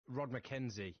Rod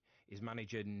McKenzie is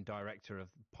Managing Director of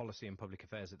Policy and Public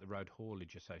Affairs at the Road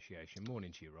Haulage Association.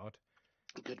 Morning to you, Rod.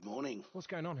 Good morning. What's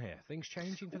going on here? Things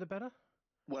changing for the better?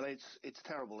 Well, it's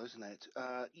terrible, isn't it?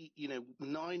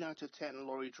 9 out of 10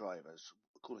 lorry drivers,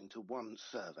 according to one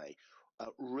survey,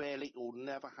 rarely or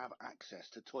never have access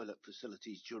to toilet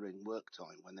facilities during work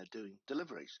time when they're doing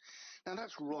deliveries. Now,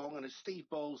 that's wrong, and as Steve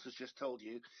Bowles has just told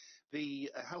you,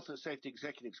 the Health and Safety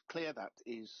Executive's clear that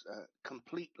is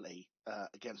completely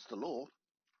against the law.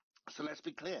 So let's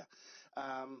be clear.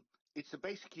 It's a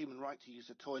basic human right to use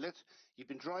a toilet. You've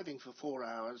been driving for 4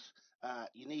 hours.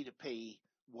 You need a pee.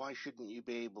 Why shouldn't you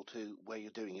be able to where you're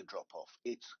doing your drop-off?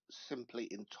 It's simply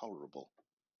intolerable.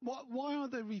 Why are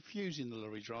they refusing the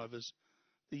lorry drivers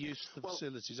the use of the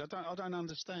facilities? I don't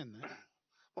understand that.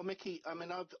 Well, Mickey, I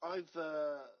mean, I've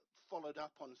followed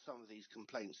up on some of these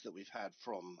complaints that we've had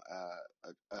from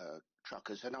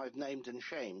truckers, and I've named and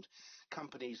shamed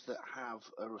companies that have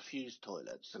refused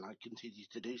toilets, and I continue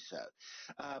to do so.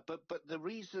 But the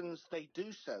reasons they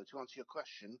do so, to answer your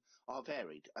question, are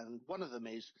varied. And one of them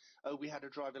is, we had a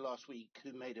driver last week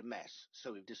who made a mess,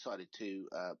 so we've decided to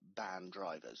ban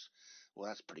drivers. Well,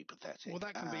 that's pretty pathetic. Well,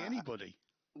 that can be anybody.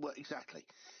 Well, exactly.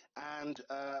 And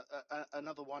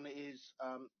another one is,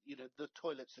 the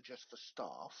toilets are just for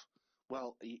staff.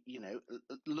 Well,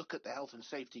 look at the health and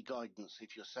safety guidance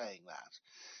if you're saying that.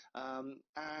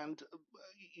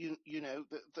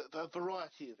 The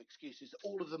variety of excuses,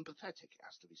 all of them pathetic, it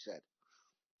has to be said.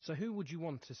 So who would you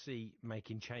want to see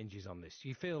making changes on this? Do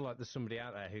you feel like there's somebody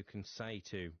out there who can say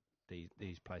to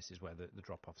these places where the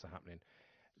drop-offs are happening,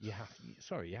 you have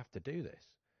to do this?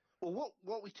 Well,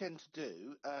 what we tend to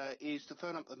do is to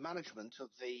phone up the management of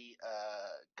the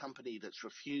company that's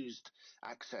refused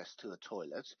access to a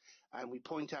toilet, and we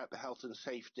point out the health and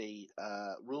safety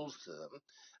rules to them,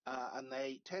 and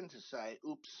they tend to say,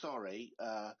 "Oops, sorry,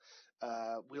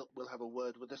 we'll have a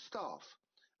word with the staff."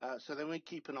 So then we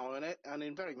keep an eye on it, and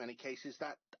in very many cases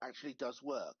that actually does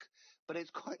work. But it's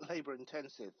quite labour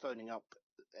intensive phoning up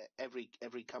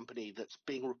every company that's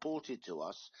being reported to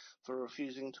us for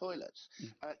refusing toilets.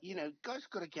 Guys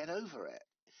got to get over it.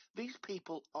 These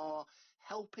people are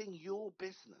helping your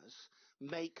business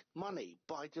make money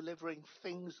by delivering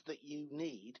things that you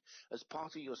need as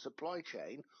part of your supply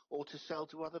chain or to sell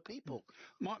to other people.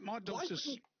 My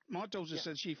daughter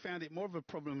said she found it more of a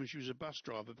problem when she was a bus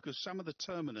driver because some of the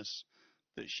terminus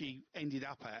that she ended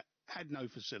up at had no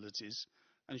facilities,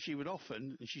 and she would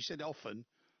often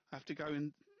have to go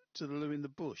into the loo in the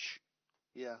bush.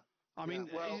 Yeah. I mean,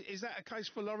 is that a case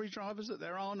for lorry drivers, that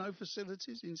there are no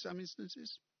facilities in some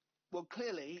instances? Well,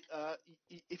 clearly,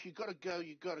 if you've got to go,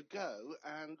 you've got to go.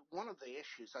 And one of the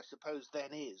issues, I suppose,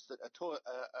 then is that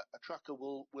a trucker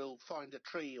will find a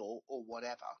tree or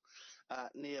whatever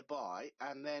nearby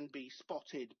and then be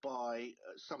spotted by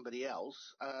somebody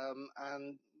else.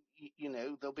 And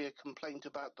there'll be a complaint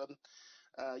about them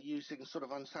using sort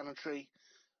of unsanitary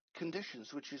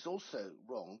conditions, which is also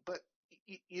wrong. But,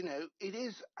 it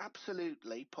is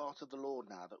absolutely part of the law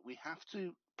now that we have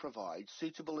to provide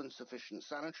suitable and sufficient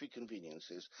sanitary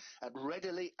conveniences at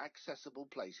readily accessible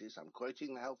places. I'm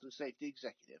quoting the Health and Safety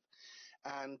Executive.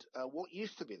 And what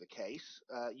used to be the case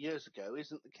years ago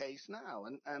isn't the case now.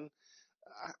 And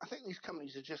I think these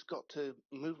companies have just got to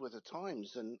move with the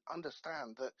times and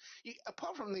understand that,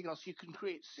 apart from anything else, you can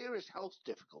create serious health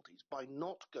difficulties by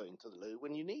not going to the loo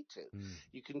when you need to.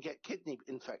 You can get kidney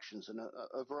infections and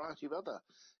a variety of other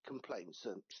complaints.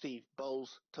 Steve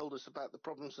Bowles told us about the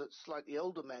problems that slightly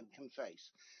older men can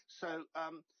face. So,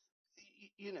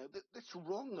 it's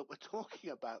wrong that we're talking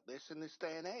about this in this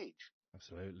day and age.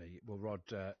 Absolutely. Well, Rod,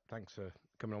 thanks for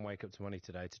coming on Wake Up to Money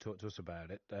today to talk to us about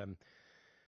it.